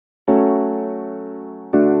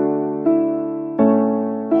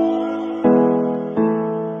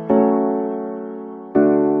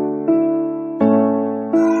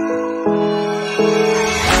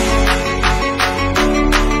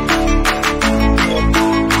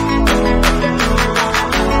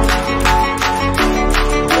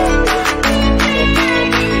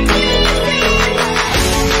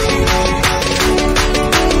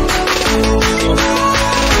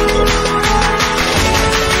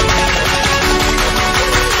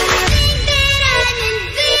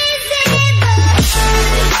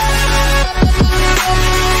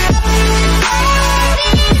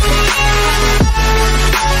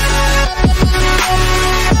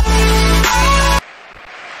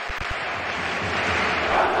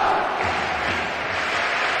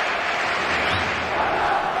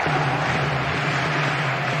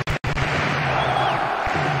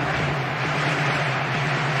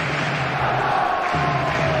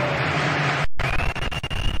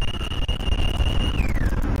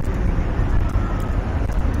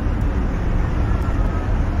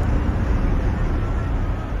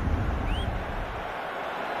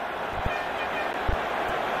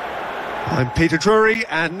I'm Peter Drury,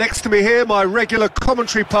 and next to me here, my regular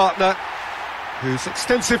commentary partner, whose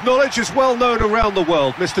extensive knowledge is well known around the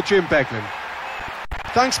world, Mr. Jim Beglin.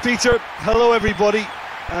 Thanks, Peter. Hello, everybody.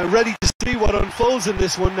 Ready to see what unfolds in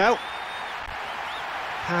this one now.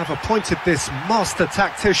 Have appointed this master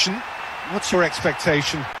tactician. What's your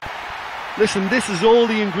expectation? Listen, this is all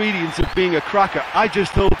the ingredients of being a cracker. I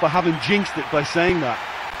just hope I haven't jinxed it by saying that.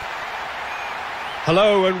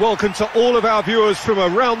 Hello and welcome to all of our viewers from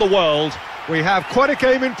around the world. We have quite a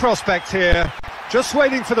game in prospect here. Just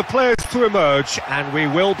waiting for the players to emerge, and we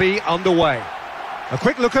will be underway. A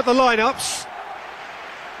quick look at the lineups.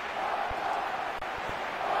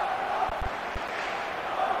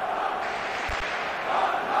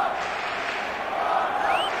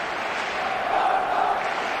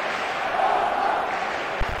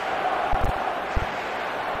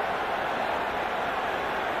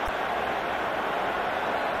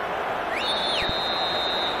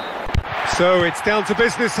 So it's down to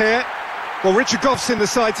business here. Well, Richard Goff's in the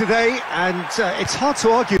side today, and it's hard to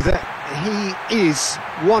argue that he is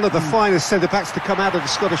one of the finest centre-backs to come out of the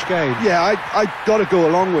Scottish game. Yeah, I got to go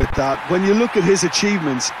along with that. When you look at his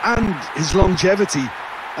achievements and his longevity,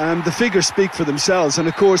 the figures speak for themselves. And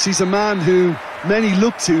of course, he's a man who many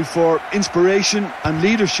look to for inspiration and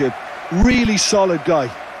leadership. Really solid guy.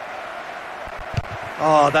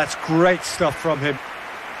 Oh, that's great stuff from him.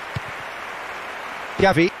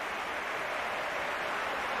 Gavi.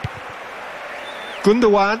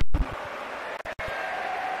 Gundogan.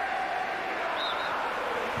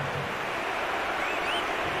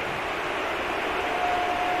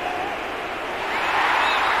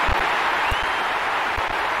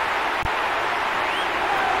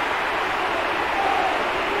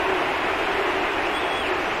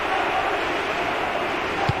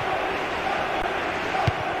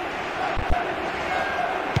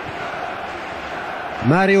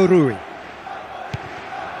 Mario Rui.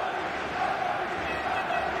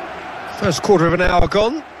 First quarter of an hour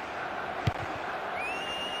gone.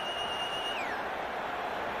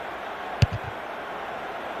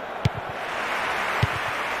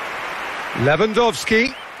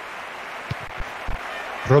 Lewandowski.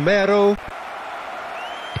 Romero.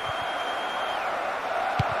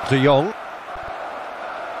 De Jong.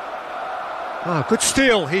 Ah, good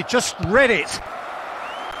steal, he just read it.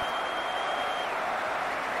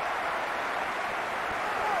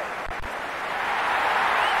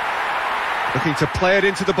 Looking to play it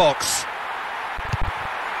into the box.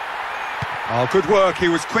 Oh, good work, he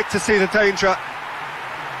was quick to see the danger.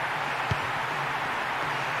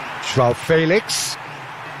 João Felix.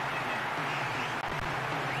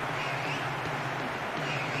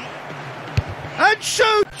 And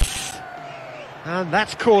shoots! And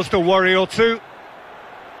that's caused a worry or two.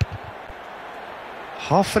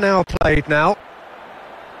 Half an hour played now.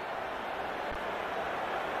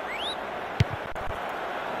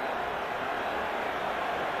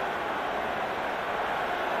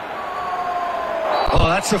 Oh,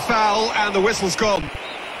 that's a foul, and the whistle's gone.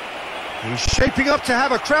 He's shaping up to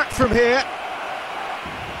have a crack from here.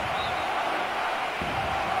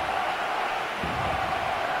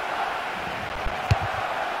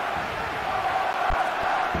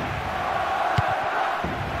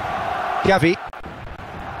 Gavi.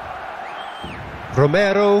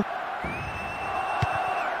 Romero.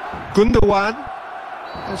 Gundogan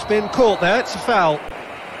has been caught there, it's a foul.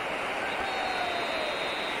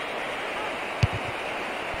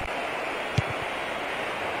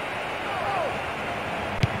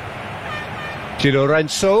 Di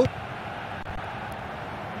Lorenzo.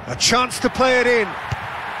 A chance to play it in.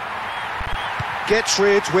 Gets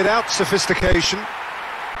rid without sophistication.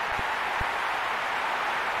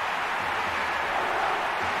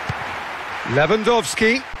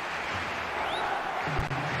 Lewandowski.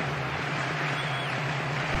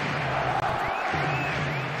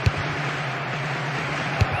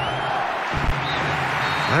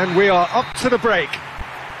 And we are up to the break.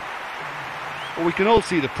 Well, we can all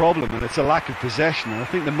see the problem, and it's a lack of possession. And I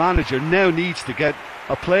think the manager now needs to get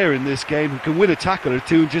a player in this game who can win a tackle or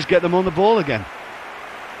two and just get them on the ball again.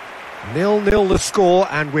 0-0 the score,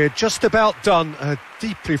 and we're just about done. A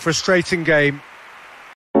deeply frustrating game.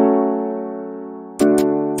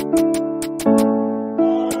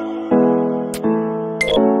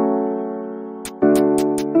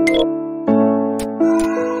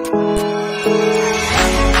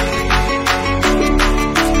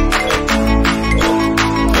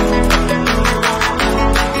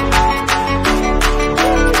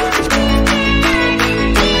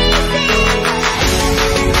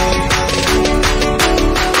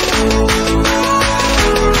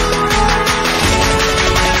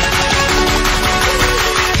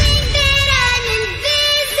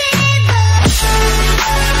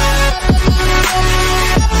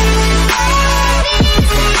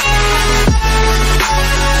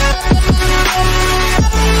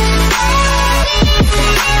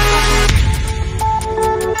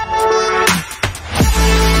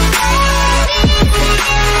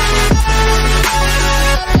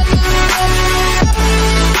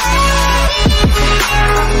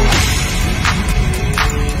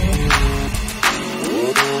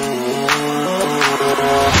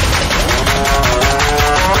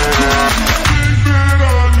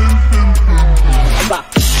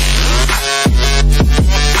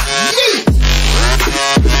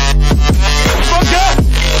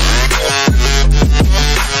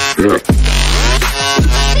 Yeah.